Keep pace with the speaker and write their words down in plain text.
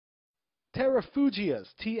Terrafugia's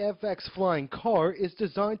TFX flying car is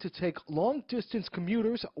designed to take long-distance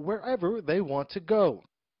commuters wherever they want to go,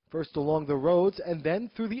 first along the roads and then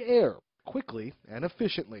through the air, quickly and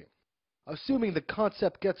efficiently. Assuming the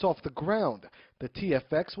concept gets off the ground, the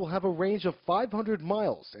TFX will have a range of 500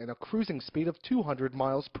 miles and a cruising speed of 200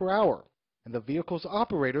 miles per hour, and the vehicle's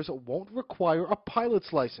operators won't require a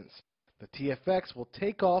pilot's license. The TFX will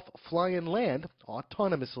take off, fly, and land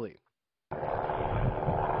autonomously.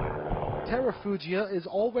 Terrafugia is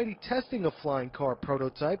already testing a flying car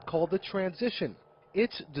prototype called the Transition.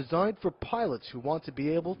 It's designed for pilots who want to be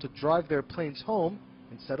able to drive their planes home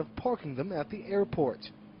instead of parking them at the airport.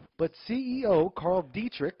 But CEO Carl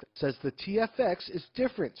Dietrich says the TFX is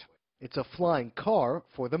different. It's a flying car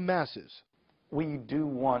for the masses. We do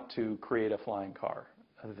want to create a flying car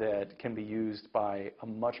that can be used by a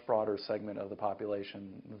much broader segment of the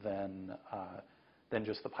population than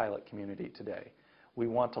just the pilot community today. We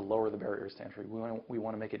want to lower the barriers to entry. We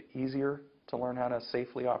want to make it easier to learn how to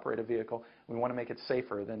safely operate a vehicle. We want to make it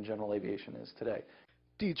safer than general aviation is today.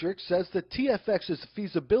 Dietrich says the TFX's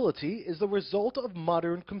feasibility is the result of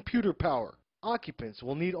modern computer power. Occupants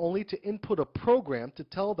will need only to input a program to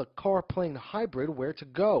tell the car-plane hybrid where to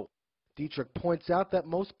go. Dietrich points out that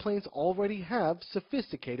most planes already have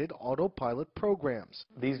sophisticated autopilot programs.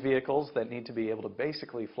 These vehicles that need to be able to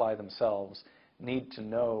basically fly themselves need to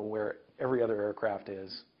know where every other aircraft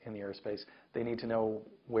is in the airspace. They need to know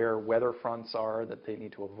where weather fronts are that they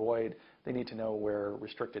need to avoid. They need to know where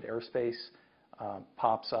restricted airspace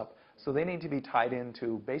pops up. So they need to be tied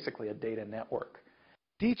into basically a data network.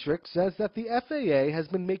 Dietrich says that the FAA has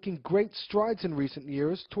been making great strides in recent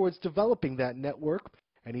years towards developing that network,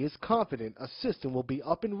 and he is confident a system will be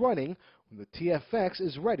up and running when the TFX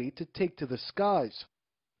is ready to take to the skies.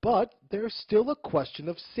 But there's still a question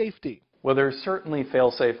of safety. Well, there's certainly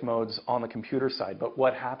fail-safe modes on the computer side, but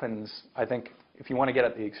what happens, I think, if you want to get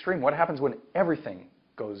at the extreme, what happens when everything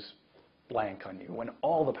goes blank on you, when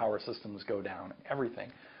all the power systems go down,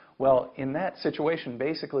 everything? Well, in that situation,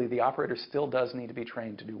 basically, the operator still does need to be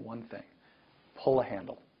trained to do one thing: pull a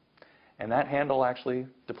handle. And that handle actually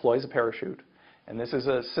deploys a parachute. And this is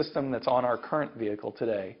a system that's on our current vehicle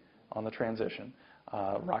today, on the Transition,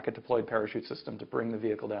 rocket-deployed parachute system to bring the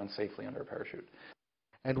vehicle down safely under a parachute.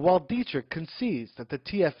 And while Dietrich concedes that the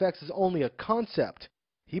TFX is only a concept,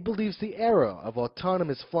 he believes the era of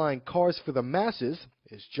autonomous flying cars for the masses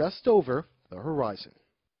is just over the horizon.